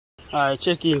Alright,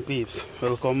 check in peeps.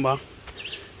 Welcome back.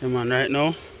 Yeah, man, right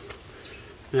now,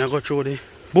 I go through the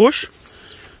bush.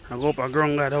 I go up a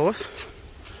Grungad house.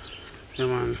 Yeah,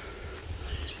 man.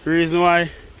 The reason why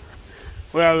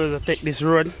we always take this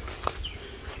road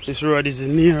is the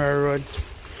nearer road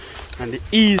and the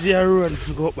easier road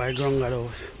to go up by Grungad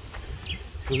house.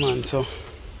 Yeah, man, so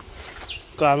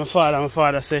because my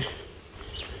father say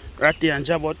Ratty and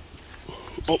Jabot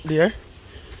up there.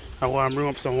 I want to bring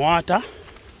up some water.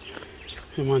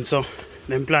 Yeah, man, so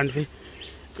them plan to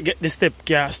get the step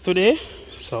cast today.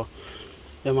 So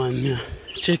yeah, man,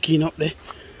 check in up there,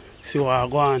 see what I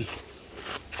go on.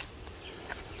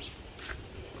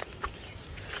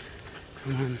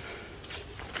 Yeah, man,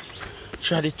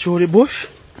 try it through the bush.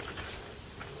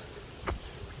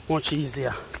 Much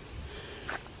easier.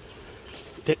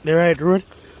 Take the right road.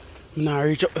 I'm not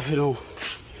reach up if you know.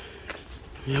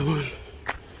 Yeah, man.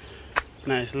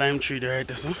 Nice lime tree there, right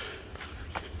there, so.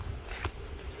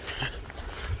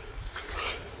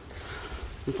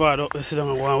 Before I don't sit down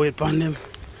and go and wait on them.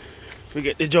 We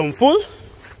get the jump full.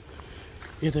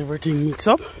 Get everything mixed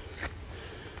up.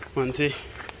 Man, see.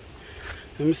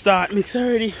 Them start mix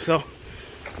already. So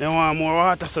they want more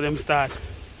water, so them start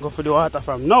go for the water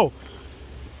from now.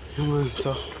 Yeah, man,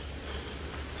 so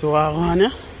what I want,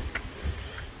 yeah.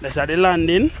 That's at the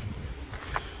landing.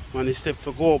 Man, the step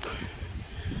for go up.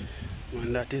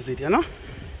 And that is it, you know.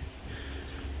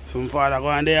 So my father go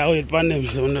on there wait on them.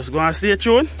 So I'm just going to stay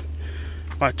tuned.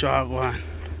 Watch how I go on.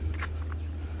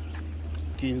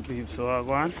 Keen peeps, so I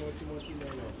go on.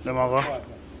 Them I go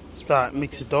start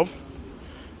mix it up.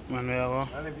 Man, we go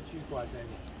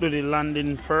do the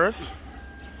landing first.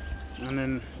 And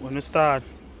then when we start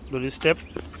do the step,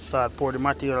 start pour the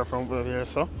material from over here,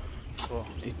 so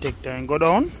it take time go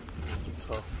down.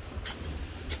 So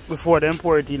before them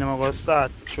pour it in, I'm going to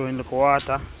start showing the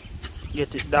water,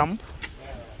 get it damp.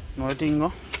 No thing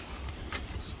go.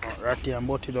 So Ratty and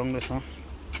Butty down this one.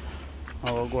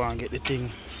 I will go and get the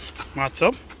thing matched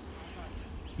up.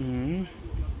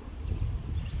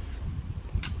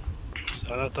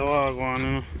 So that's how I go on, you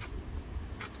know.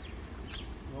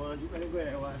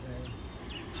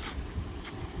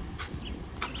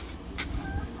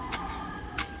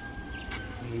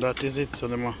 And that is it. So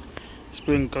them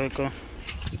sprinkle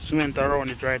cement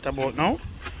around it right about now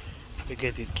to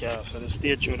get it cast. So the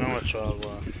stay tuned and watch how I go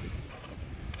on.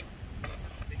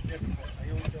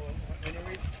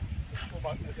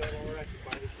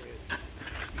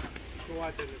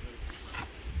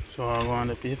 So I go on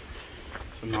the pit.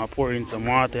 So now pour in some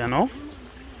water, you know.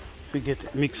 If we get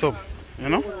it mixed up, you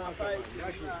know.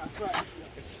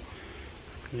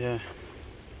 Yeah.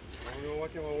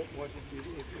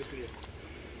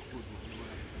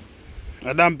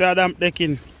 A damp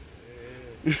decking.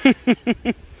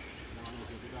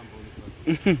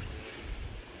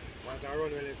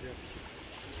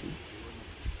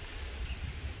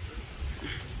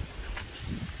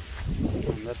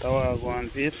 That's how I go on,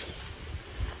 peeps.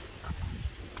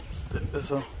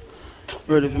 So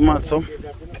ready for mat some.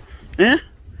 Eh?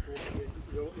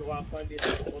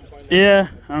 Yeah,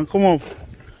 and come up.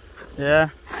 Yeah.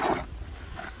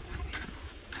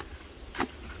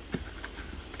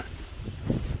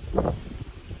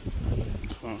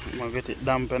 So I'm gonna get it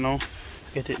damp now,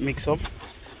 get it mixed up.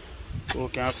 So we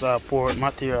can start pour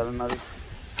material on the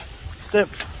step.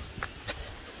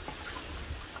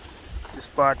 This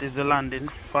part is the landing.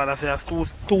 Father says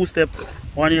two step.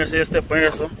 One here says step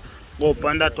here, so go up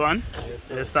on that one.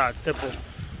 They start step up.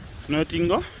 Nothing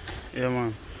go? Yeah,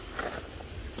 man.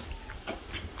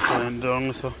 So then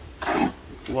down, so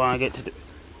go get it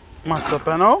matched up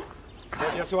now.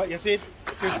 Yeah, so what you see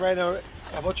right now,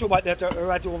 about you about that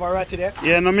right over right there?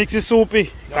 Yeah, no mix it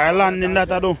soupy. No, I land in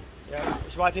that I do. Yeah,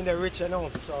 it's what in the rich, you know.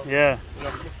 So yeah. You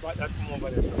know, mix back that come over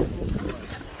there. So.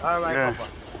 Alright, yeah. Papa.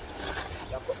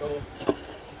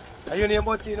 Are you name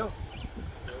Butty, you know?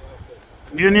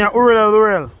 You name Urel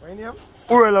Lurel. What name?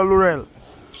 Urel Lurel.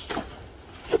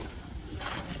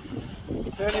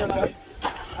 Say your name, sir?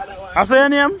 I say your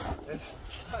name? Yes.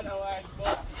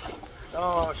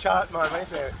 No, short man, I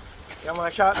say. Yeah,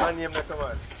 man, short man name that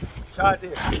man. Shorty.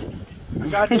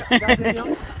 Shorty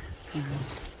name?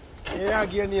 Yeah, I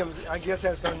give your name. I give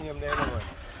yourself some name there, man.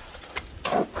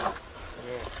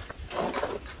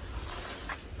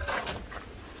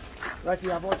 Right,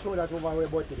 you have not show that over where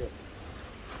Butty there.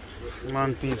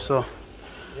 Man, peeps, so.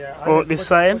 Yeah, out this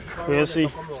side, where you see,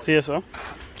 stay so.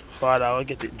 Father will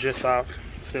get it dressed off,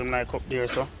 same like up there,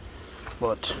 so.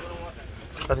 But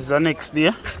that is the next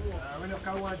day.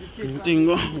 Thing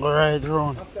go right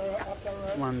around.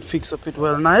 Man, fix up it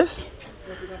well nice.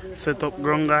 Set up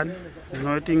Grungad. You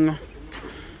know thing.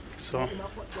 So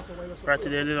right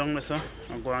there along there, so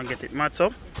I'm going to get it matched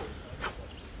up.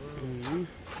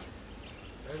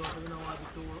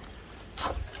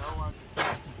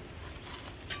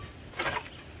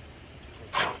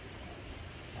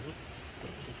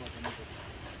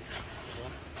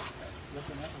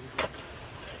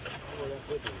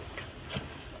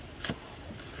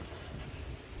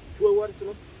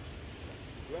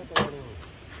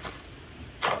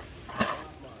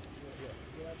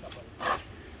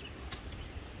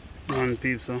 One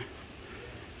peep, so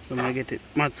I'm gonna get it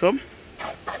matched up.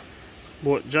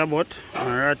 Both Jabot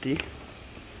and Ratty.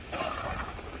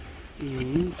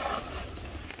 And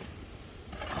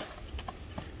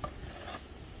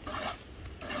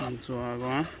so I go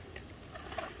on.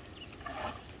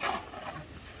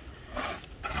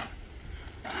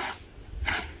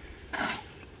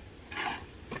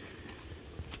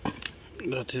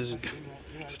 That is it.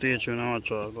 Stay tuned and watch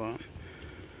how I go on.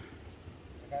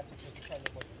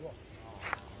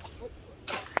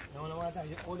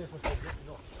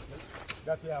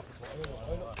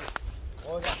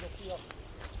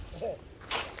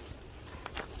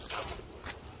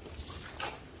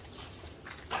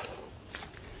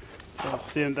 So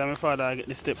same time my father I get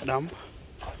the step damp.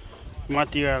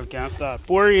 Material can start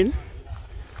pouring.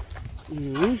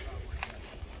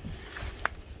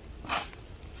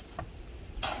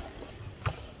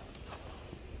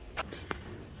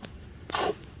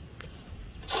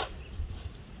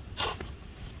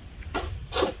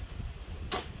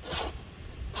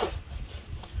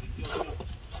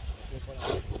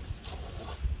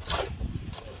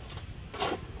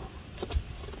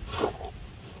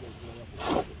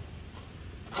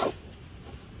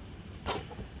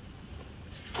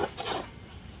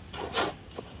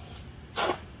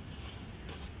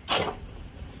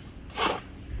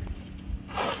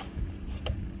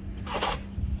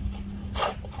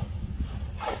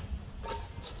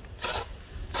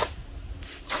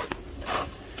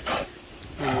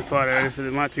 Father ready for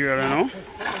the material now.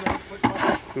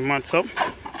 We match up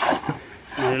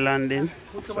and the landing.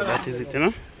 So that is it, you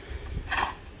know.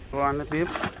 Go on the tape.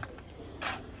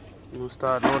 We'll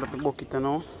start load up the bucket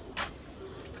now.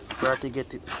 Try to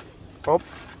get it up.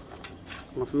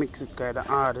 I'm going to mix it kind of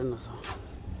hard, you know. So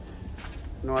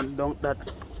now I dunk that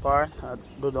part, I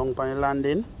do down on the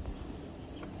landing.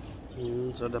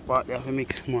 So the part they have to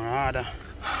mix more harder.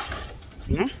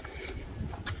 You know?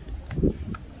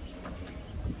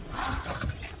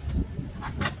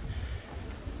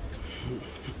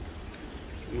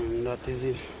 And that is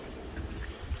it.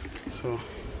 So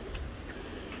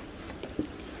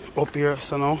up here,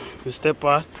 so now the step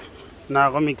part. Now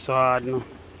I'm gonna mix so hard now.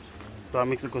 So I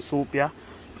mix like a soup here,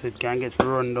 so it can get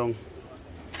run down.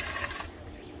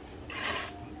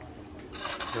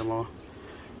 So now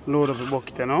load up the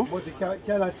bucket you know. But you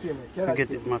cannot see me. So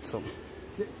get it matched up.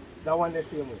 That one the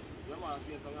same way.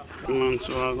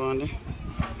 So I go on there.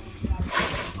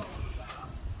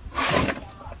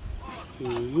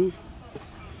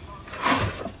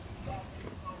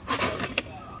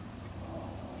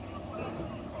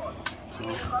 So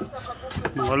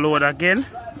I'm going to load again.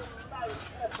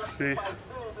 See,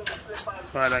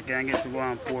 Father can get to go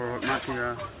and pour out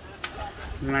material.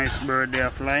 Nice bird there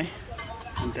fly.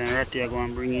 And then right here I go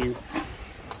and bring in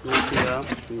material.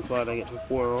 And Father get to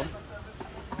pour out.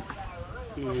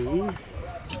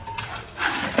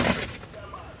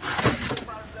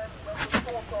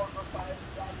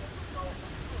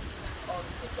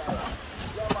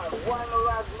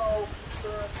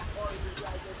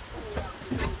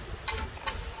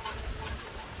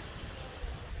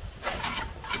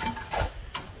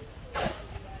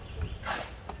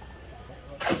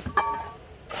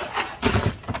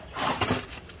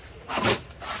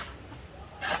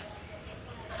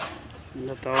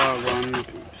 That's how I go on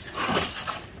peeps.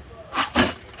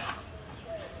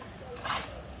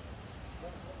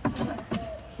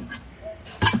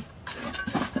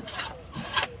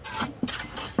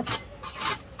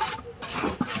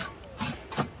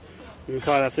 My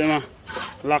father said,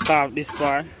 lock off this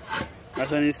part.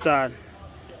 That's when you start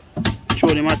show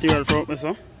the material for up,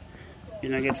 so you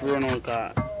don't get run out.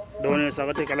 Cause down here, so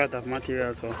I take a lot of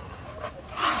material, so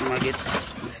you might get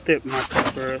the step match up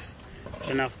first.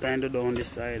 Then after I do down this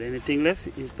side, anything left,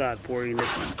 you start pouring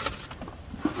this one.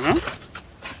 You know?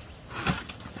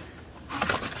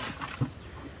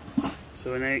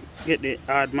 So when I get the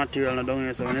hard material down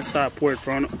here, so when I start pour it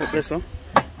from up there, so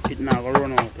it now go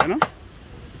run out, you know?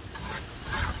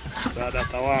 So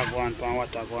that's how I go on and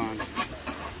water go on.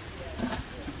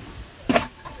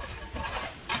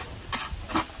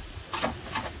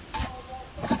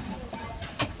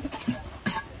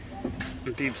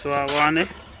 The tips so I go on there.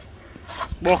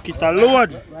 Bucket a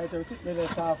load. Right, you sit there, the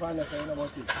soft on it, so you know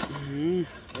about it. Mm-hmm.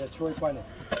 Yeah, throw it on it.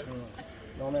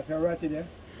 Now I'm going to ratty there.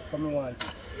 Something want.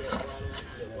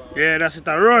 Yeah, that's it,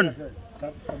 a run.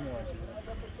 That's something want.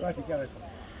 Ratty carrot.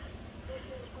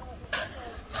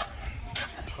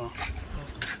 So,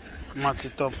 match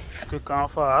it up quick and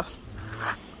fast.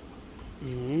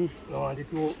 Mm-hmm. Now I want it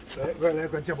to, well, I'm going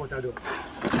to jump out of the door.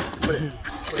 Put it.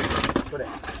 Put it.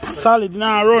 Solid,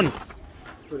 nah run.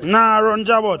 Nah run,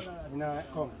 Jabot. Nah,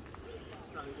 come.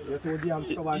 You're too damn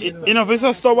stubborn. Enough is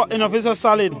a stubborn, enough is a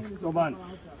solid. Stubborn.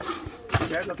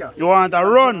 Yeah, look here. You want a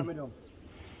run?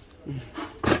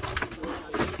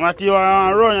 What you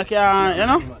want to run, you can't, you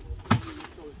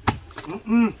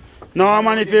know? No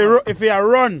man, if you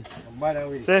run,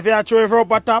 so if you throw it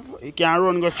up at top, you can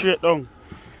run, go straight down.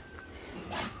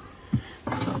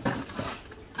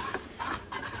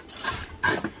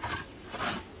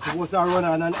 Supposed to run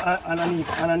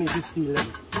underneath the steel.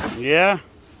 Yeah.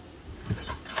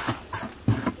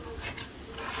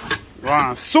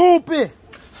 Wow, soupy.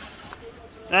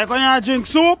 Like when you drink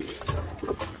soup.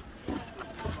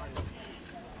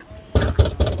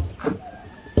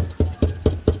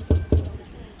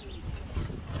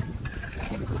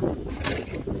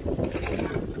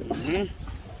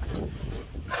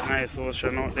 Nice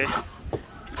ocean out there.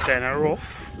 Kind of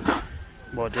rough,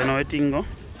 but you know the thing go.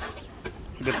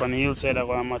 Up on the hillside, I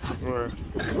go match up where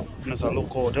there's a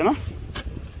lookout, you know.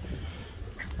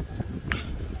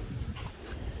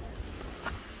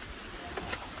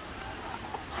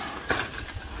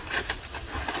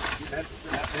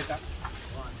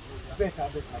 Better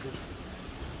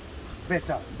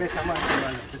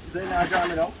material. This is in our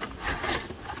drama now.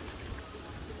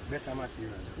 Better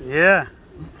material. Yeah.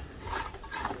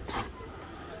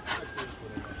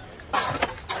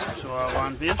 So I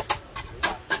want this.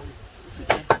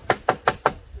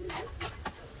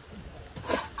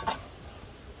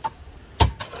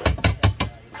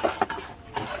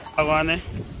 I want it.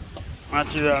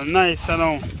 Material nice and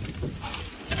now.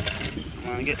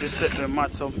 Get this step there,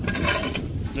 match up.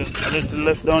 Just a little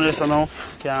left down this now.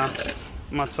 Can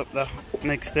match up the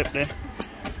next step there.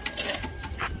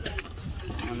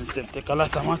 And this step take a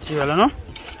lot of material, you know.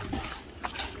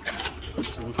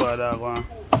 So before that, I go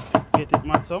get it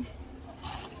match up.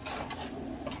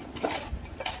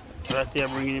 Right here,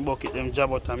 bringing the bucket, them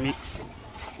jab out and mix.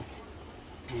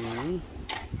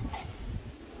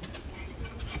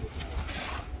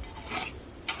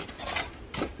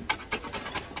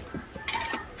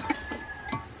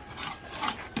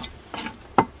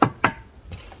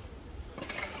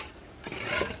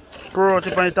 Pour out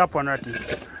it on the top one, right?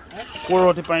 Pour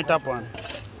out it on the top one.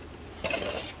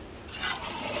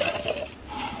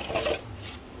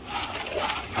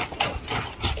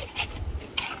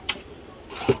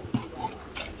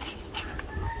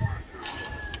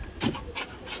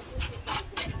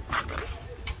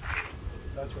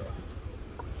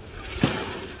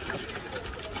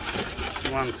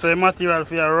 Man, so material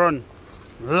for your run.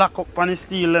 Lock up on the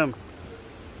steel them.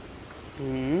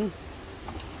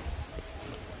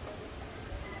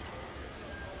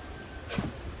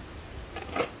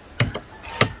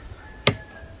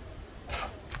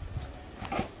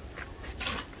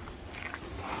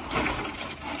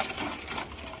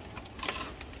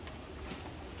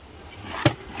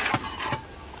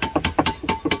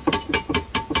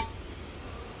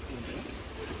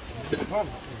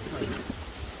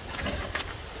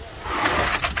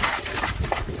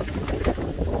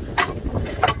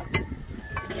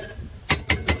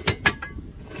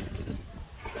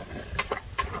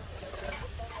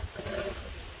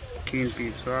 Keen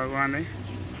peeps, so I go on there.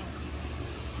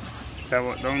 That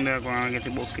walk down there, go and get the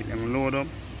bucket, them load up.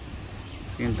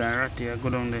 Same time right here, go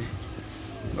down there.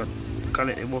 But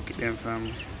collect the bucket them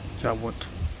from Jabot.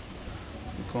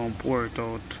 Come pour it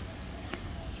out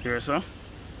here, sir.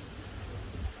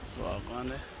 So I'll go on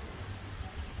there.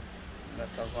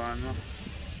 That's all gone now.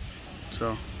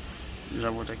 So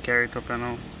Jabot to carry it up and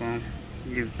now, come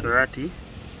give it to Ratty.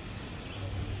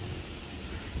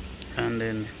 And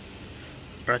then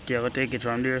Ratty I go take it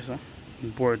from there, so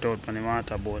and pour it out on the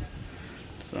water bowl.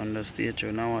 So on the stage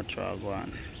now watch how I go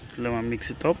on. So let me mix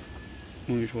it up.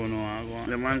 I'm show now how I go on.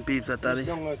 Lemon peeps at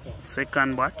the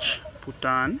second batch. Put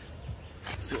on.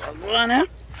 So I go on here.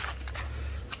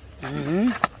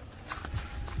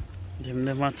 Give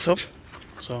them mats up.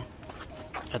 So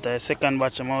at the second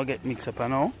batch I'm gonna get mixed up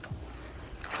now.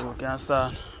 So we can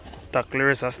start tackle the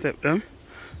rest of step them.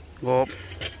 Go up.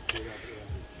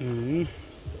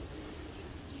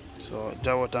 So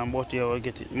Jabot and Botti will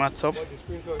get it mats up.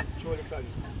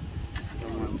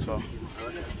 So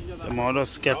I'm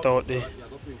just scatter out the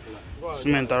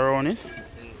cement around it.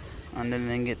 and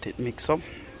then get it mixed up.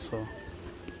 So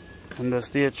and just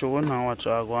stay tuned and watch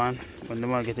how I go on. When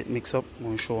they get it mixed up,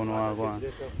 we'll show you how I go on.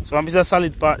 So I'm a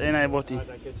solid part in I body.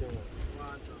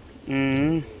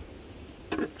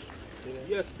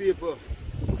 Yes, people.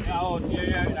 Out here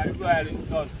in the violent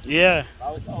sun. Yeah.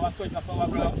 I was switching up our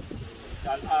block.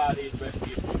 Shall all these best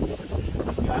people.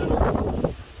 And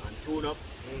tune up.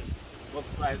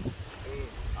 Subscribe.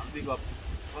 And big up.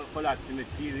 For that to make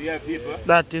easy here, people.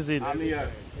 That is it. I'm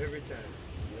here. Every time.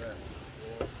 Yeah.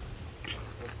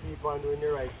 Just keep on doing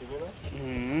the right thing, you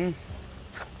know?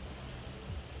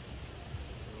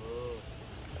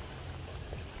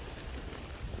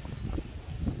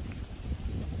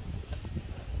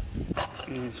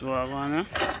 So I'm gonna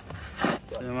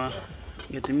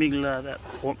get the middle of that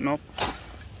open up.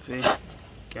 See,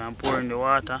 can pour in the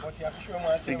water.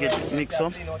 To get it mixed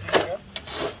up.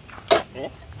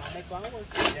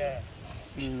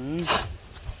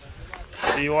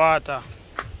 The water.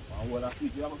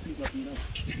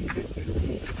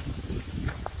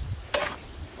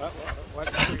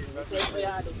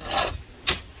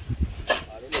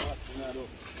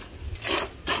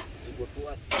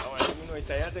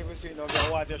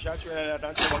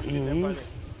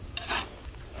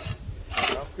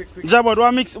 Jabot,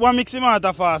 what mix him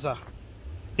out faster?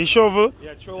 The shovel?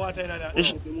 Yeah, throw water in that.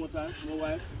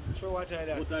 Throw water in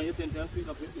that.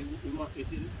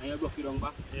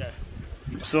 Yeah.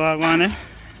 So I'm gonna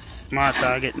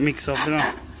matter get mixed up, you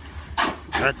know.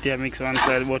 That here mix one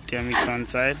side, but here mix one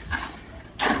side.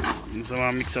 So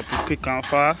I mix up it quick and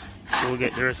fast. So we'll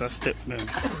get the rest of the step then.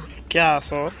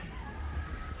 Cast out.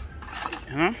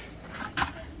 You know?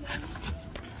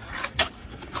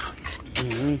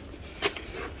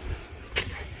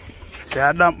 So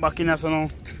I dump back in us now.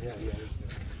 Yeah.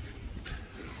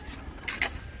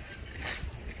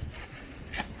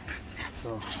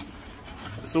 So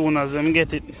as soon as them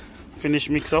get it finish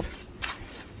mix up,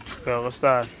 we're gonna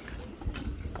start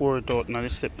pour it out now the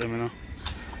step them, you know.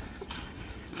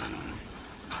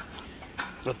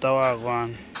 That's how I go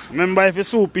on. Remember if you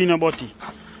soup in a butty.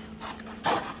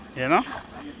 You know?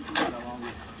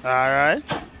 Alright.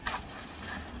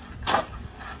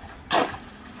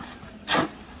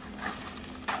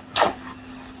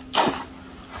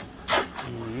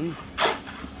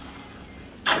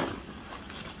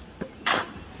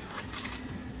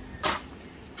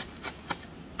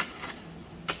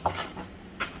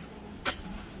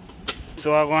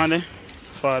 So I go on there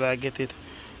before I get it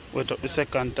wet up the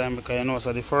second time, because you know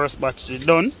so the first batch is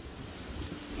done.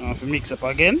 I have to mix up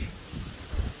again.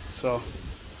 So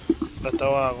that's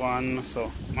how I go on.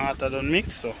 So Martha done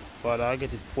mix, so before I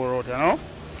get it pour out, you know.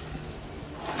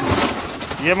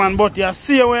 Yeah man, but you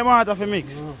see where Martha for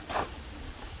mix.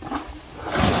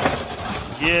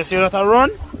 Yeah, see that I run?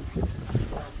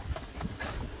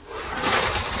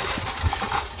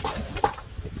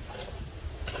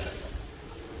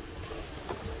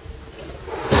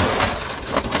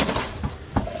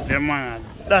 Yeah man,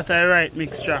 that's the right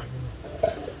mixture.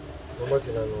 How much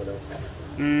you know that?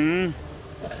 When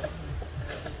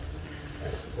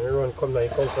you run come now, you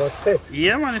come for a set.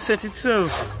 Yeah man, it set itself.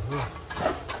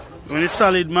 When it's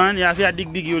solid man, you have to dig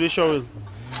with the shovel.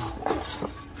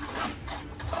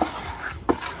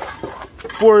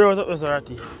 Pour it out of the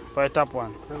ratty for the top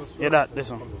one. Yeah, this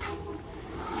one.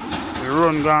 The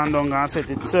run gone down and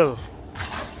set itself.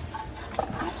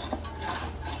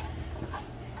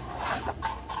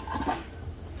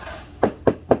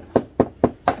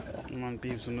 Man,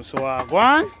 people, so I go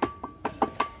on.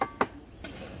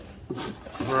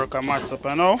 Work a match up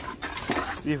now.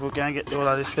 See if we can get the whole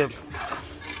of the step.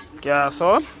 Cast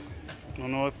out. I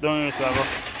don't know if down here so I go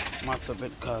match up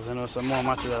it, because I know some more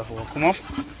material will come up.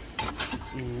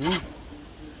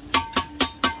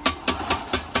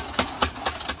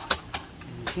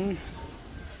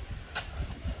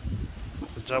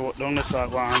 So jab out down there so I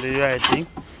go on the right thing.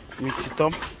 Mix it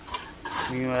up.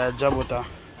 Jab out.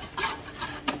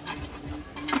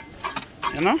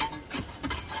 You know?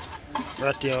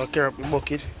 Right here I'll carry up the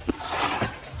bucket.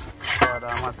 So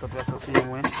that match up just the same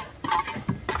way.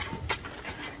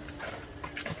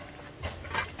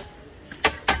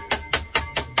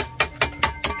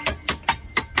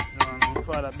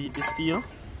 Father beat the steel.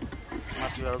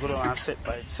 Material go down and set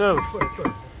by itself.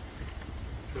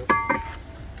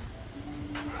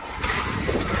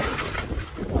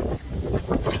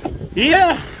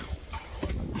 Yeah!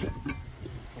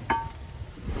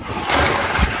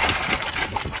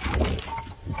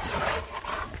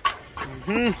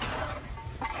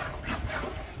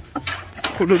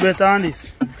 Could do better on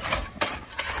this.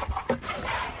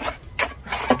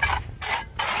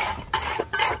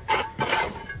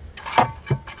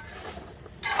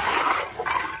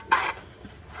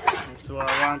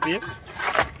 peeps.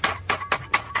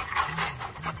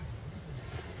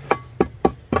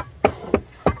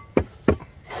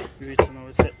 Which now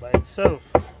is set by itself.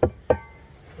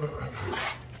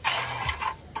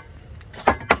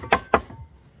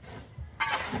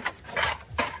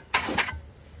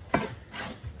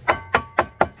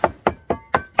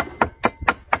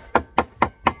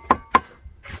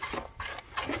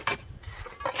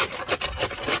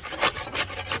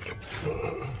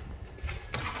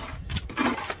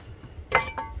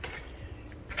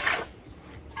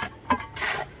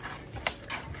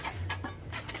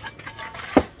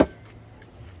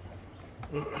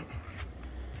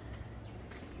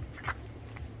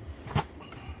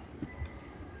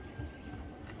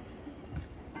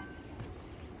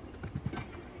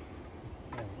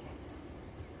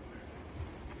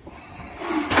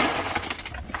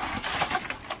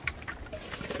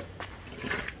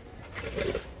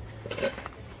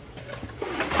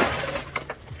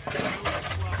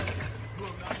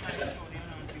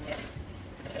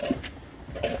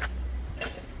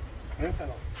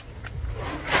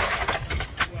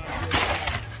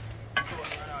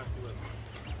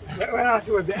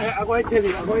 I'm going to tell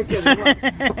you.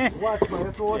 Watch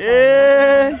my phone.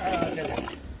 Yeah.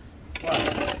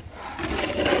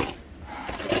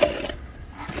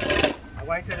 I'm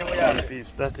going to tell you what you have.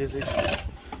 Peeps, that is it.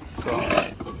 So,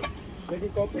 Make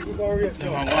it go race.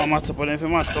 I'm going to match up on if you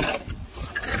match up.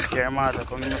 Yeah, man, I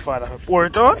come in my father for pour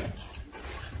it out. Yeah,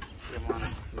 man,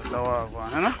 that's how I go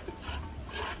on, you know?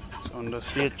 So, just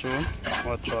stay tuned.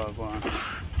 Watch how I go on.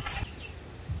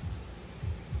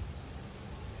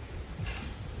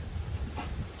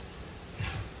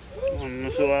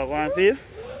 So I want to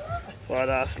for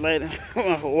that slide.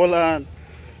 Hold on.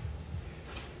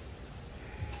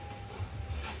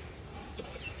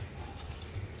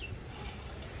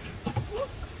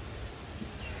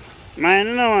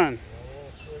 Mine, no one.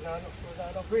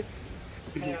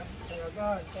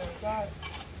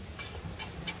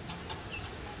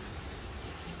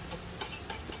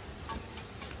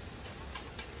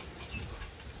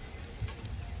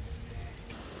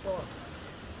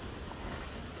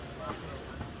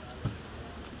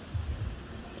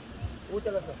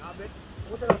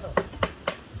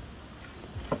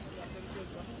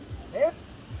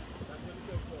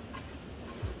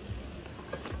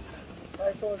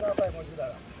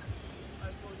 $5,500.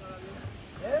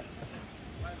 Yeah?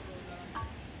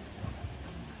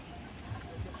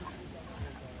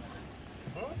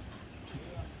 Huh?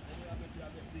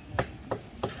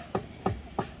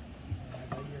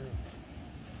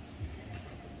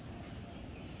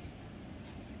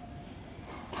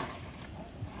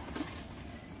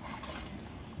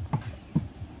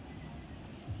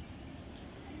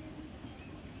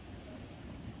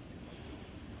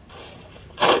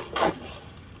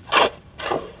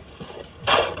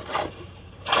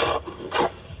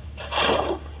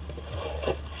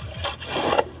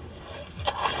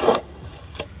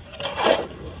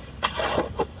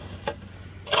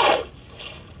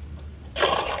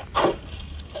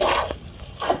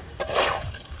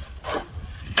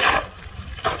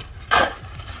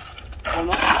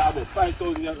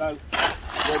 $5,000.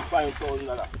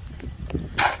 $5,000.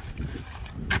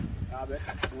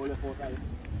 Only 4,000.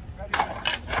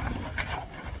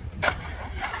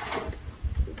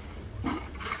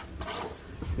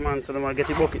 Man, so I'm going to get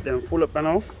the bucket then full up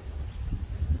now.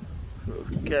 So,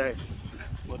 carry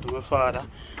go to my father.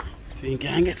 So he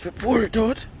can get for pour it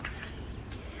out.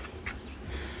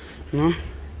 No?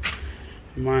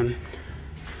 Man.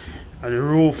 And the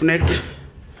roof next.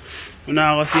 We're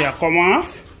now going to see it come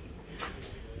off.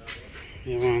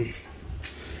 Yeah, man.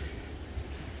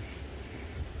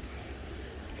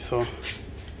 So,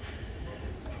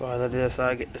 father there, so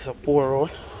I get this a pour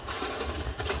out.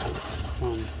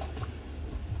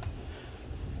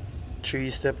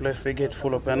 3 steps left to get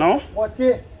full up now. What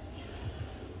it?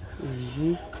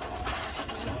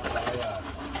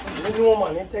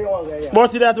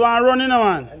 But that one running,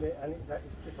 man. And that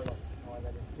is stiff enough.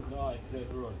 No, it's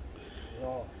not run.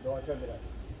 No, don't tell me that.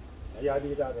 Yeah, I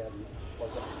did that.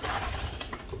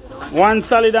 One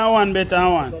solid and one better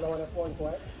than one. That one point for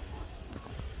it.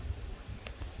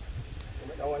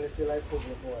 That one is still like food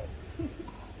for it.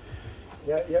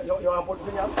 You want to put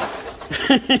it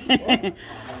in?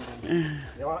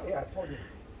 Yeah, I told you.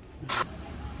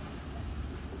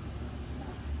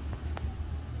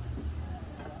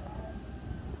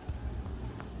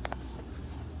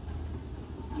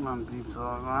 Man, peeps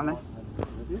are gone.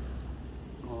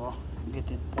 Oh,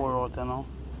 get it pour out now.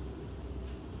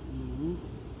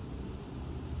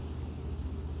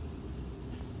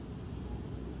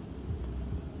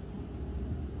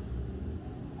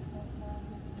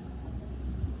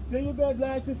 Say you bed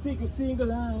like to seek a single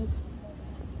light.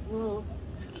 Oh.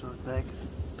 So like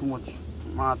too much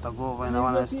matter go over and I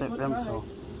wanna step them so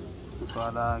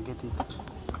I'll get it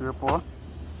clear pour.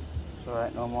 So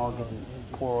right now I'll get it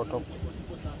pour out up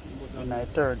in my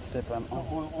third step and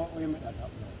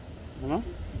you know?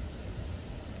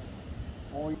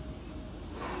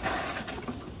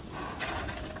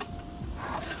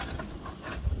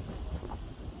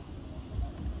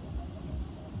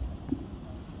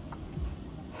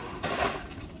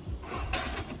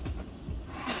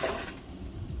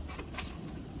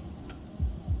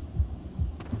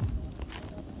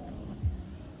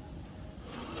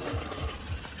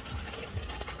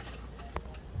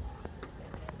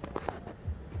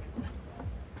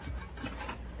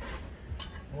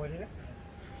 What is it?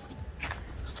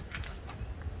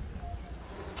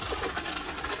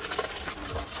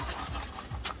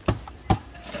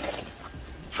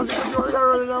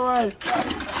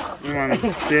 Man,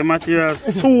 see material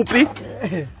soupy.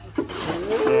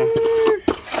 So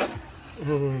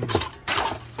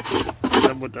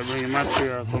but I bring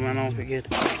material come and don't forget.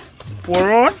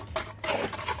 Pour on. So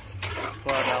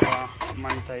I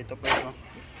man tight up like so.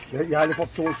 Yeah, lift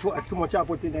up too much I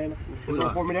put in there. So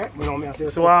for me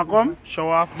there, so I come, show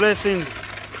off blessings.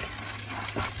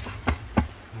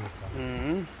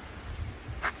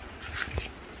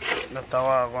 That's how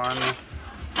I go and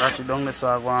write it down there so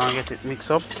I go and get it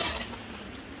mixed up.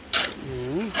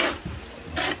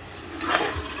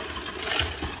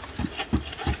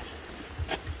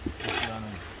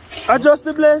 Adjust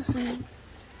the blessing.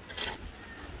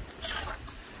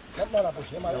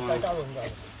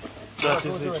 That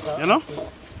is it, you know?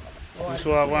 This is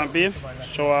what I want to be.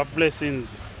 Show our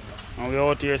blessings. And we're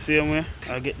out here same way.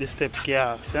 I get the step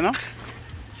chaos, you know?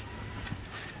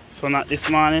 So not this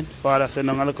morning. Father said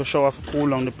I'm going to shower to cool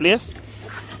down the place.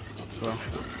 So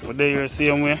we're there here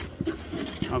same way.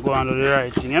 I go and do the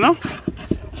right thing, you know?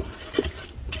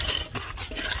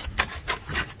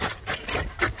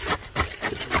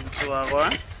 So I go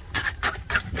on.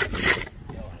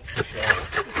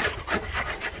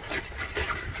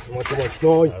 Too much. No,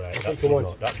 Alright, too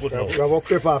much. That's good now. You have a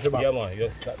clip off your back. Yeah, man,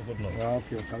 yes, that's good now. Yeah,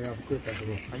 okay, we have a clip off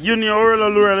your back. You know where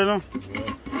you know?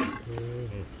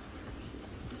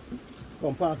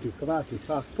 Come park it.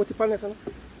 Put it on this,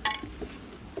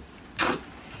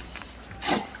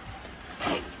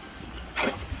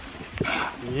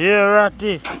 Yeah,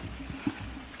 Ratty.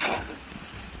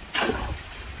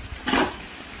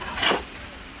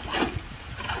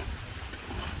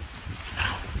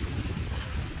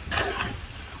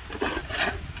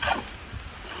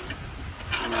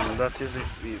 That is it,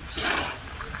 peeps.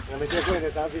 Let me take away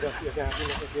this video. You can have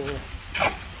it.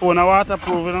 Phone a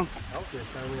waterproof, you know? Okay,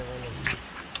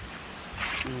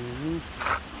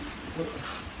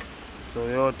 So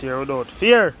you're out here without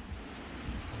fear.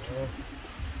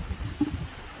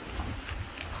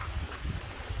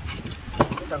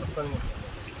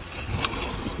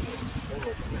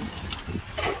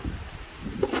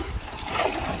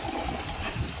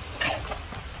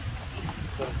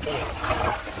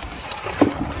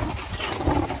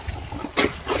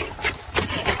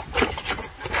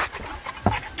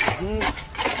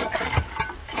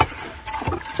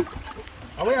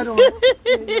 I don't know.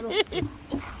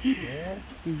 Yeah.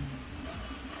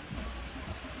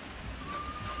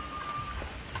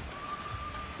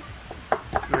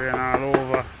 Rain all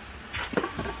over.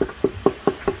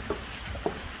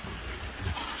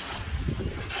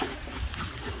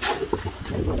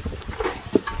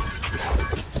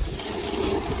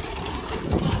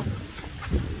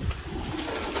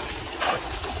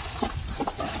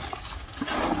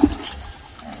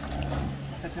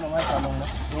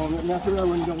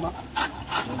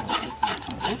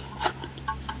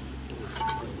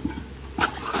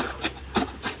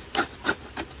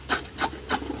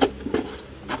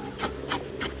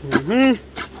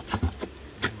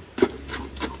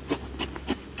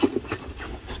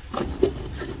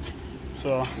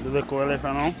 So the decor left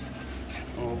now.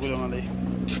 Oh, we don't know the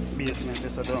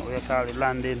basement, so don't we call it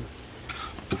landing.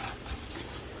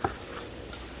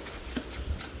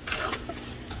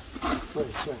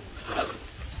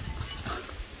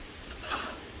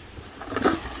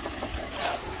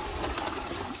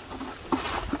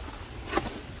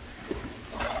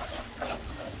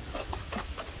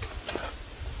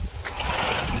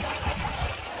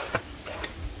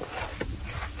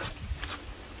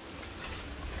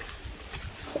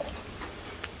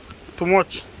 Too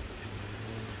much.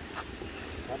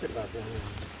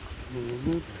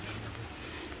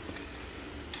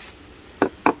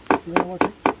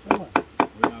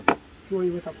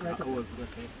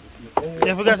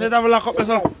 You forgot to have a lock up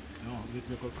yourself?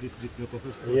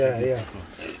 Yeah, yeah.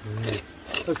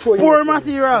 So Poor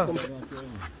material.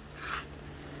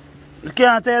 You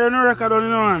can't tell the record on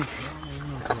the one.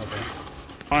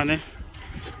 Honey,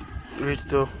 reach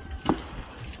to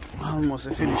almost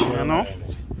a finish here now.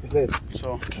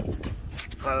 So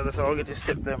that's how I get to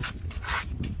step them.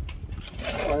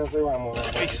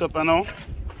 Fix up now.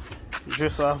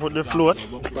 Dress off with the float.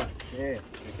 You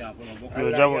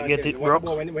just get it broke.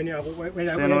 When you have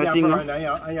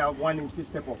 1 inch to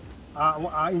step up,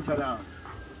 1 inch and a half,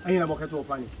 and you have a bucket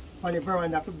open. And the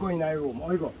veranda have to go in the room.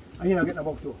 Or you go, and you get the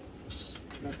bucket too.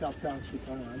 Not talk shit,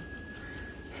 man.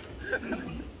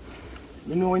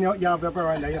 You know when you have the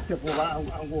veranda, you step over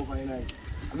and go over in there.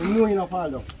 You know you don't fall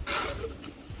down.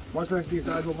 Once less this,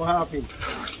 I go for half inch.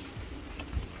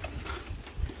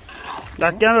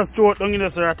 That can just throw it down in the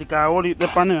Seratica, hold it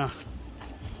up on here.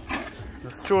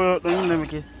 Just throw it down in there,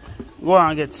 make it go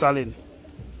and get solid.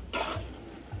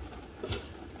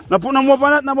 Now put no more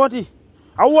on that, buddy.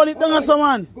 I hold it down, some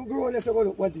man. Go on, let's go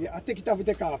look, what I take it off,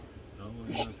 take off.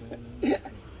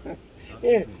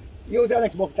 Yeah, use the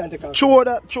next box and take off. Throw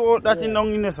that in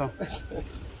down in there, sir.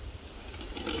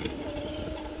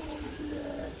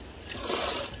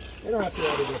 You don't see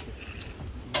how they do it.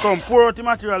 Come, pour out the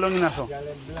material down in there, sir.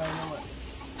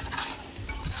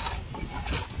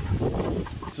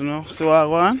 You know, so I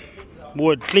go on.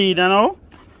 Board clean now.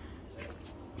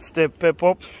 Step pep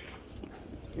up.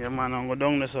 Yeah, man, I'm going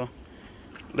down there, so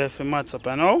left the mats up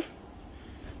now.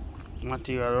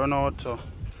 Material run out, so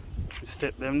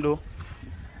step them do.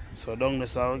 So down there,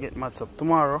 so I'll get mats up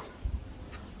tomorrow.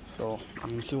 So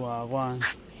I'm see what I go on.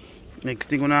 Next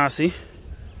thing I see,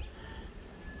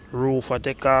 roof I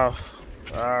take off,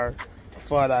 or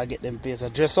father I get them place a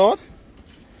dress out.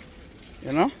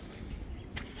 You know?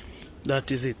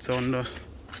 That is it. So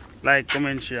like,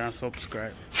 comment, share and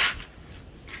subscribe.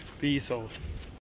 Peace out.